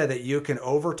idea that you can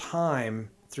over time,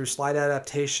 through slight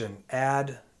adaptation,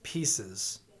 add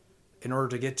pieces in order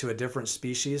to get to a different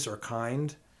species or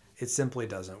kind, it simply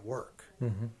doesn't work.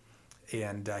 Mm-hmm.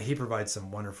 And he provides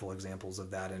some wonderful examples of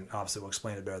that, and obviously will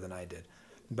explain it better than I did.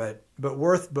 But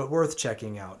worth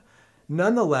checking out.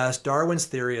 Nonetheless, Darwin's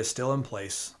theory is still in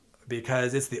place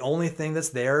because it's the only thing that's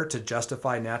there to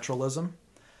justify naturalism,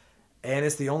 and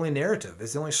it's the only narrative.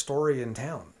 It's the only story in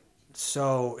town.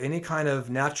 So any kind of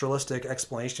naturalistic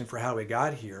explanation for how we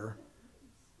got here,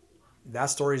 that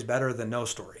story is better than no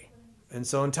story. And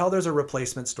so until there's a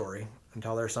replacement story,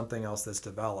 until there's something else that's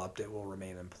developed, it will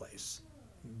remain in place.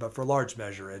 But for large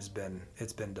measure, it's been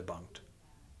debunked.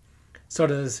 So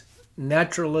does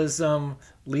naturalism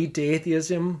lead to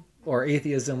atheism, or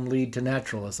atheism lead to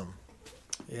naturalism?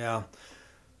 Yeah.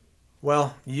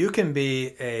 Well, you can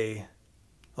be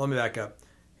let me back up.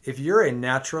 If you're a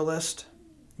naturalist,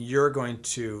 you're going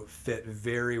to fit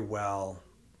very well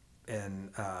in,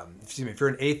 if you're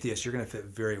an atheist, you're going to fit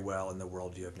very well in the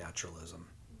worldview of naturalism.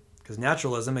 Because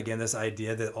naturalism, again, this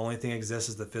idea that the only thing exists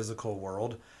is the physical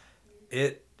world,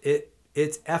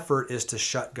 its effort is to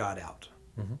shut God out.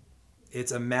 Mm-hmm.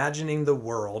 It's imagining the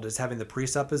world as having the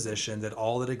presupposition that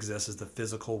all that exists is the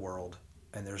physical world,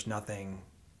 and there's nothing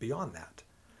beyond that.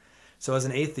 So as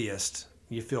an atheist,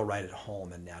 you feel right at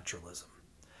home in naturalism.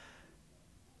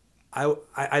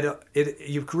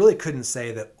 You really couldn't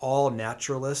say that all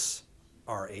naturalists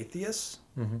are atheists.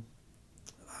 Mm-hmm.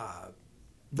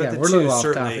 But we're a little off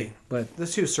topic, but the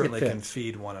two certainly can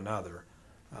feed one another.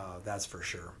 That's for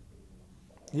sure.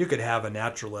 You could have a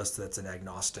naturalist that's an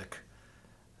agnostic,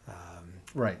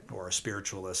 right, or a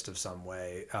spiritualist of some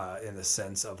way, in the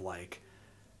sense of like,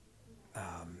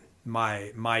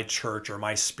 my church or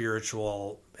my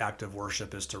spiritual act of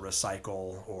worship is to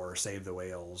recycle or save the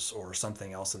whales or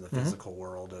something else in the physical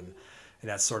world, and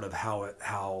that's sort of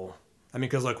how I mean,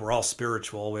 because look, we're all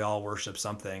spiritual, we all worship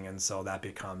something, and so that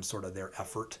becomes sort of their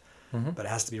effort, but it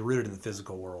has to be rooted in the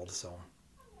physical world. So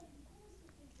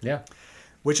yeah,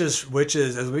 which is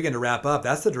as we begin to wrap up,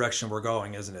 that's the direction we're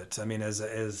going, isn't it? I mean,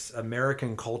 as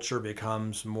American culture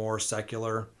becomes more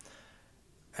secular,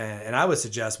 and I would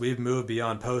suggest we've moved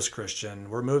beyond post-Christian,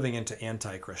 we're moving into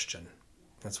anti-Christian.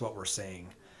 That's what we're seeing.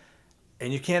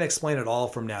 And you can't explain it all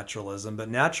from naturalism, but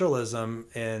naturalism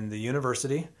in the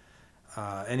university,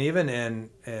 and even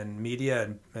in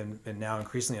media and now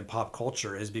increasingly in pop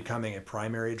culture, is becoming a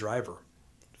primary driver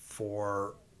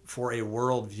for a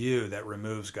worldview that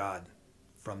removes God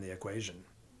from the equation.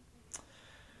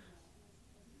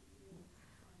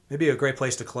 Maybe a great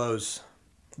place to close,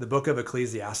 the book of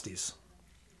Ecclesiastes.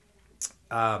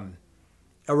 A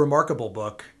remarkable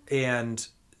book, and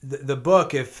the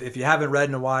book, if you haven't read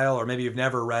in a while, or maybe you've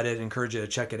never read it, I encourage you to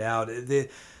check it out.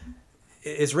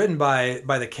 It's written by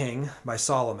the king, by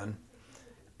Solomon,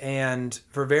 and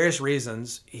for various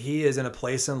reasons, he is in a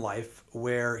place in life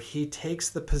where he takes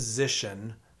the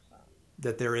position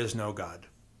that there is no God.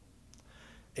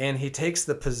 And he takes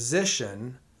the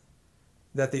position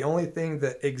that the only thing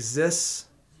that exists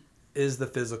is the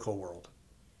physical world.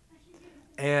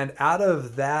 And out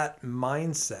of that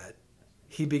mindset,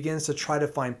 he begins to try to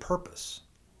find purpose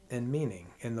and meaning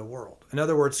in the world. In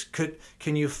other words,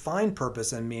 can you find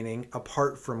purpose and meaning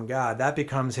apart from God? That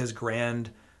becomes his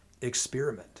grand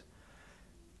experiment.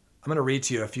 I'm going to read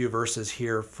to you a few verses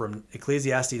here from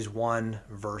Ecclesiastes 1,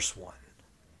 verse 1.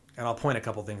 And I'll point a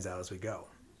couple things out as we go.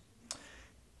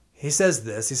 He says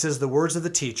this, he says, the words of the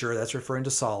teacher, that's referring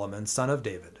to Solomon, son of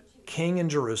David, king in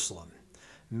Jerusalem.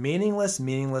 Meaningless,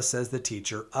 meaningless, says the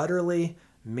teacher, utterly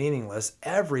meaningless.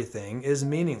 Everything is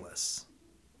meaningless.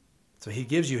 So he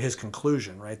gives you his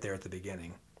conclusion right there at the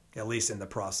beginning, at least in the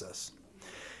process.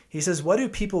 He says, what do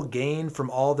people gain from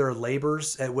all their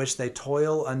labors at which they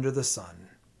toil under the sun?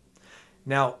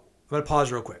 Now, I'm going to pause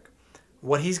real quick.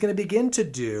 What he's going to begin to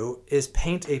do is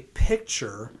paint a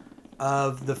picture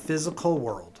of the physical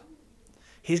world.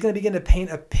 He's going to begin to paint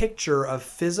a picture of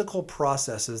physical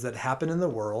processes that happen in the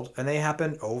world, and they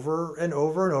happen over and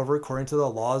over and over according to the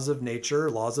laws of nature,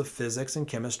 laws of physics and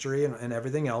chemistry and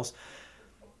everything else.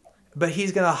 But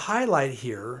he's going to highlight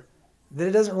here that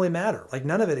it doesn't really matter. Like,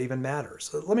 none of it even matters.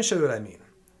 So let me show you what I mean.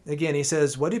 Again, he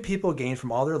says, what do people gain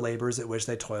from all their labors at which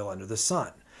they toil under the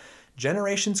sun?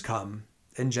 Generations come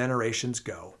and generations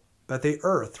go, but the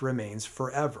earth remains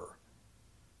forever.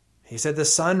 He said the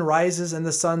sun rises and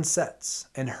the sun sets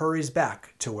and hurries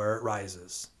back to where it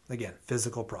rises. Again,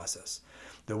 physical process.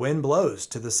 The wind blows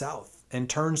to the south and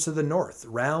turns to the north.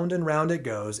 Round and round it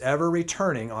goes, ever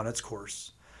returning on its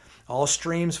course. All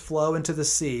streams flow into the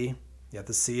sea, yet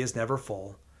the sea is never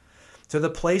full. To the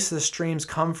place the streams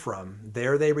come from,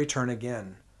 there they return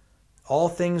again. All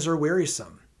things are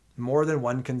wearisome, more than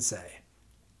one can say.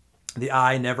 The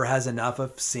eye never has enough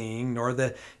of seeing, nor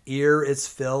the ear its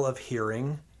fill of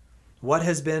hearing. What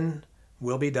has been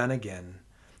will be done again,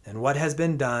 and what has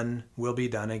been done will be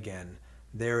done again.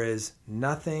 There is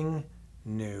nothing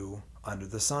new under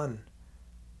the sun.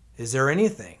 Is there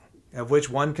anything of which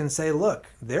one can say, look,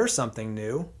 there's something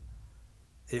new?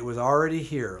 It was already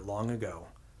here long ago.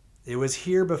 It was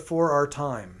here before our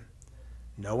time.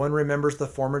 No one remembers the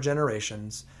former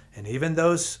generations, and even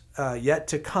those yet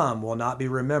to come will not be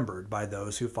remembered by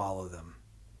those who follow them.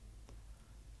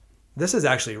 This is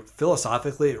actually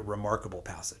philosophically a remarkable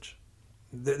passage.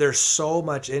 There's so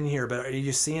much in here, but are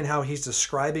you seeing how he's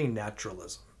describing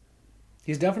naturalism?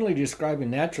 He's definitely describing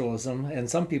naturalism, and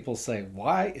some people say,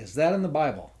 why is that in the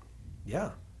Bible?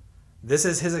 Yeah. This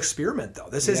is his experiment, though.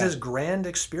 This is his grand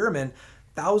experiment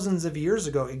thousands of years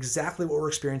ago, exactly what we're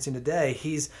experiencing today.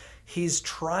 He's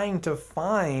trying to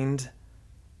find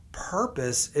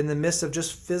purpose in the midst of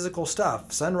just physical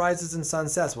stuff. Sun rises and sun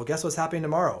sets. Well, guess what's happening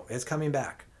tomorrow? It's coming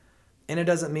back. And it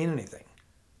doesn't mean anything.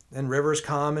 And rivers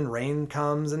come and rain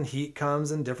comes and heat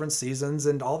comes and different seasons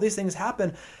and all these things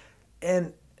happen.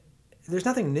 And there's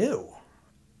nothing new.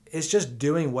 It's just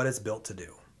doing what it's built to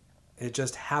do. It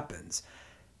just happens.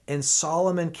 And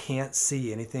Solomon can't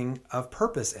see anything of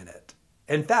purpose in it.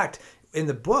 In fact, in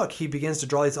the book, he begins to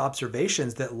draw these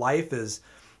observations that life is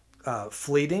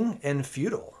fleeting and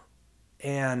futile.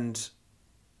 And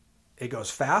it goes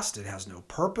fast. It has no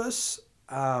purpose.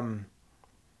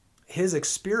 His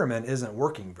experiment isn't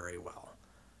working very well.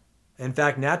 In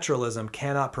fact, naturalism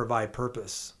cannot provide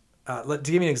purpose. To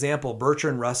give you an example,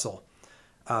 Bertrand Russell,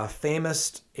 a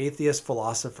famous atheist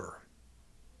philosopher,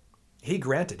 he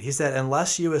said,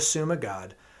 unless you assume a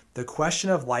God, the question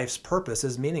of life's purpose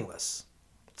is meaningless.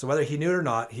 So whether he knew it or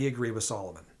not, he agreed with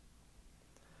Solomon.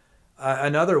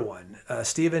 Another one,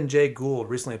 Stephen Jay Gould,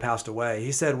 recently passed away.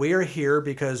 He said, we are here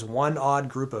because one odd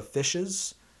group of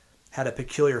fishes had a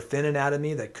peculiar fin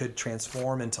anatomy that could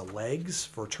transform into legs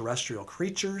for terrestrial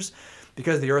creatures,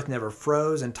 because the earth never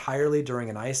froze entirely during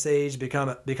an ice age,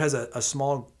 because a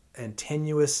small and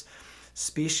tenuous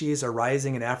species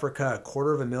arising in Africa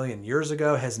 250,000 years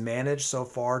ago has managed so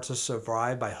far to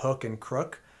survive by hook and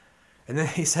crook. And then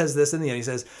he says this in the end, he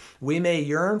says, we may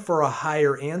yearn for a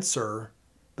higher answer,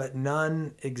 but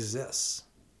none exists.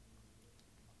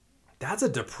 That's a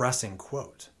depressing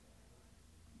quote.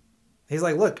 He's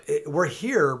like, look, we're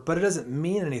here, but it doesn't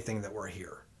mean anything that we're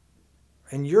here.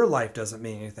 And your life doesn't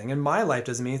mean anything, and my life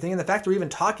doesn't mean anything, and the fact we're even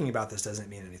talking about this doesn't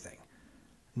mean anything.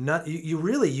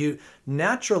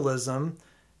 Naturalism,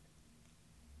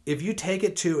 if you take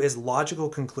it to its logical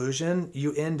conclusion,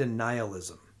 you end in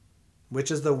nihilism,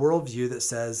 which is the worldview that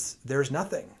says there's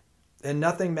nothing, and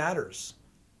nothing matters.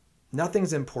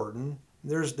 Nothing's important.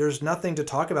 There's nothing to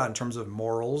talk about in terms of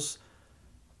morals.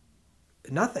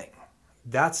 Nothing.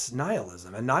 That's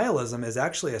nihilism. And nihilism is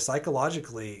actually a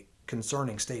psychologically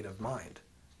concerning state of mind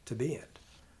to be in.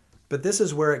 But this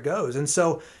is where it goes. And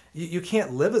so you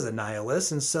can't live as a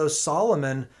nihilist. And so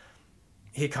Solomon,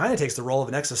 he kind of takes the role of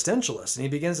an existentialist. And he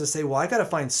begins to say, well, I got to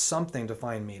find something to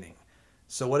find meaning.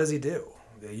 So what does he do?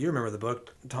 You remember the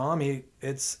book, Tom.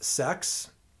 It's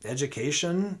sex,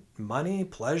 education, money,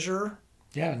 pleasure.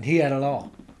 Yeah, and he had it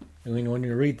all. I mean, when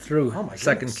you read through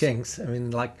Second Kings, I mean,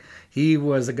 like, he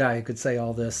was a guy who could say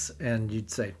all this, and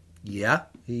you'd say, yeah,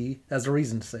 he has a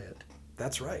reason to say it.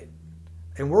 That's right.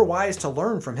 And we're wise to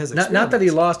learn from his experience. Not that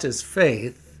he lost his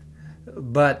faith,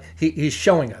 but he's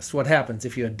showing us what happens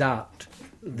if you adopt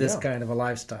this kind of a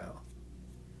lifestyle.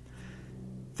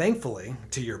 Thankfully,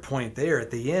 to your point there,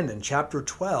 at the end in chapter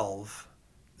 12,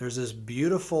 there's this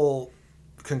beautiful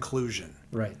conclusion.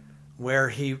 Right. Where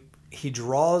he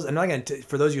draws, I'm not going to,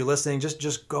 for those of you listening,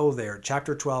 just go there.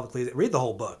 Chapter 12, please read the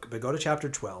whole book, but go to chapter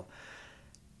 12.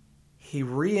 He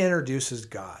reintroduces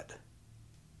God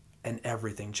and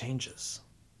everything changes.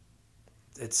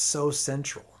 It's so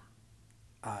central.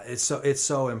 It's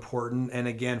so important. And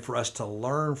again, for us to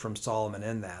learn from Solomon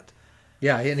in that.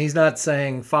 Yeah, and he's not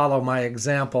saying, follow my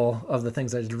example of the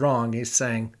things I did wrong. He's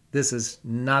saying, this is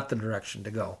not the direction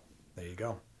to go. There you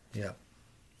go. Yeah.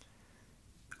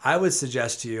 I would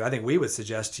suggest to you, I think we would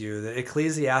suggest to you, that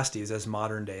Ecclesiastes is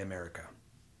modern day America.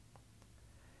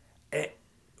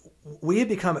 we have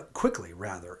become quickly,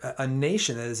 rather, a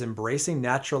nation that is embracing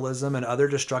naturalism and other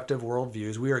destructive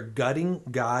worldviews. We are gutting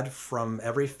God from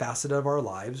every facet of our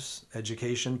lives: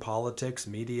 education, politics,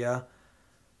 media,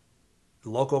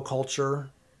 local culture.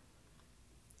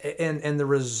 And the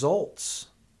results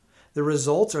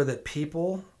are that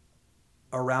people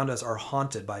around us are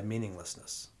haunted by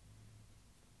meaninglessness.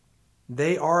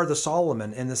 They are the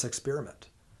Solomon in this experiment.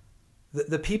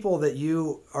 The people that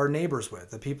you are neighbors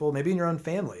with, the people maybe in your own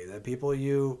family, the people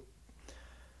you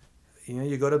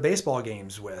go to baseball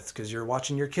games with because you're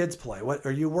watching your kids play,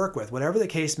 or you work with, whatever the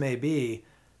case may be,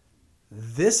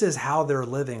 this is how they're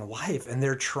living life, and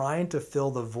they're trying to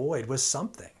fill the void with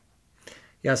something.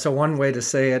 Yeah, so one way to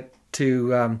say it,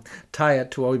 to tie it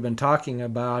to what we've been talking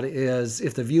about, is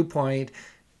if the viewpoint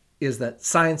is that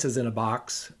science is in a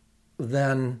box,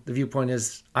 then the viewpoint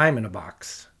is I'm in a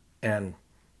box, and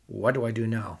what do I do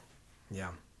now? Yeah.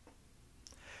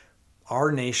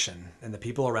 Our nation and the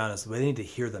people around us, they need to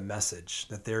hear the message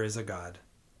that there is a God,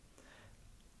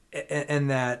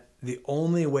 and that the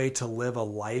only way to live a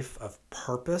life of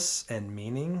purpose and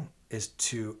meaning is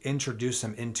to introduce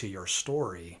him into your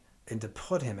story and to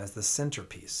put him as the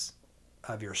centerpiece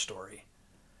of your story.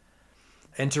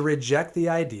 And to reject the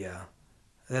idea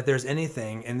that there's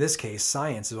anything, in this case,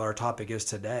 science is what our topic is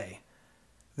today,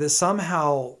 that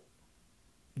somehow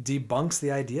debunks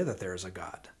the idea that there is a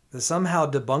God, that somehow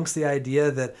debunks the idea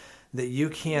that you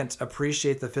can't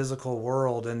appreciate the physical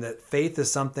world, and that faith is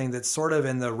something that's sort of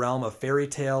in the realm of fairy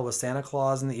tale with Santa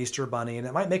Claus and the Easter Bunny, and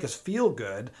it might make us feel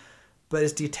good, but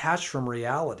it's detached from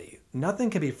reality. Nothing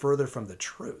can be further from the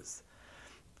truth.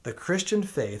 The Christian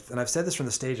faith, and I've said this from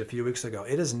the stage a few weeks ago,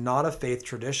 it is not a faith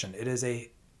tradition. It is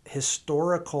a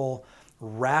historical,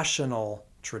 rational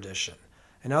tradition.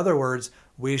 In other words,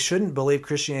 we shouldn't believe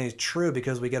Christianity is true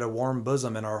because we get a warm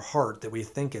bosom in our heart that we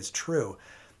think it's true.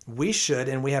 We should,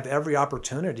 and we have every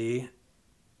opportunity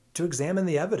to examine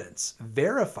the evidence,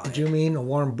 verify. Did you mean a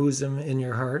warm bosom in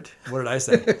your heart? What did I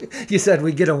say? You said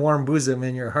we get a warm bosom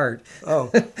in your heart.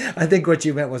 Oh. I think what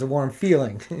you meant was a warm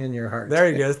feeling in your heart. There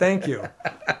you go. Thank you.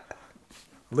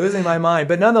 Losing my mind,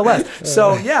 but nonetheless.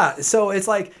 So it's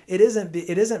like it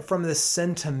isn't from this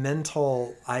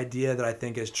sentimental idea that I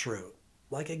think is true.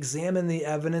 Like, examine the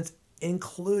evidence,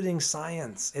 including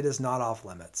science. It is not off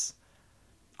limits.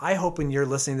 I hope when you're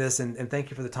listening to this, and thank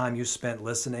you for the time you spent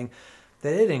listening,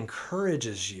 that it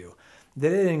encourages you.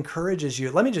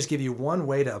 Let me just give you one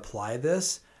way to apply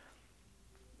this.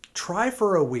 Try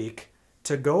for a week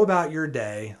to go about your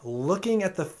day looking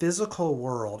at the physical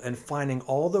world and finding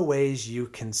all the ways you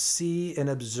can see and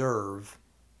observe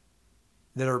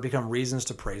that are become reasons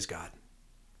to praise God.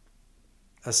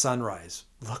 A sunrise.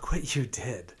 Look what you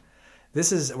did.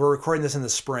 We're recording this in the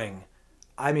spring.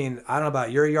 I mean, I don't know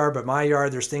about your yard, but my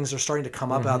yard, there's things that are starting to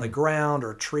come up out of the ground,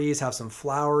 or trees have some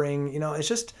flowering. It's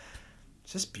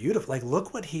just beautiful. Like,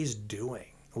 look what he's doing.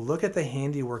 Look at the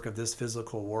handiwork of this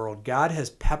physical world. God has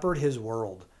peppered his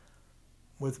world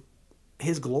with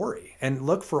his glory, and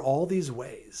look for all these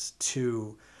ways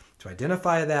to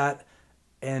identify that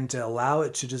and to allow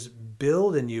it to just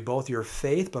build in you both your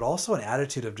faith, but also an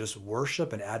attitude of just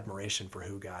worship and admiration for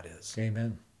who God is.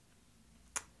 Amen.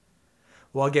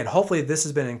 Well, again, hopefully this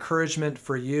has been encouragement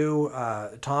for you.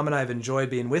 Tom and I have enjoyed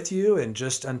being with you and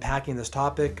just unpacking this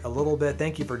topic a little bit.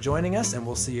 Thank you for joining us, and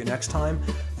we'll see you next time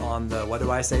on the What Do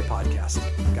I Say podcast.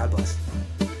 God bless.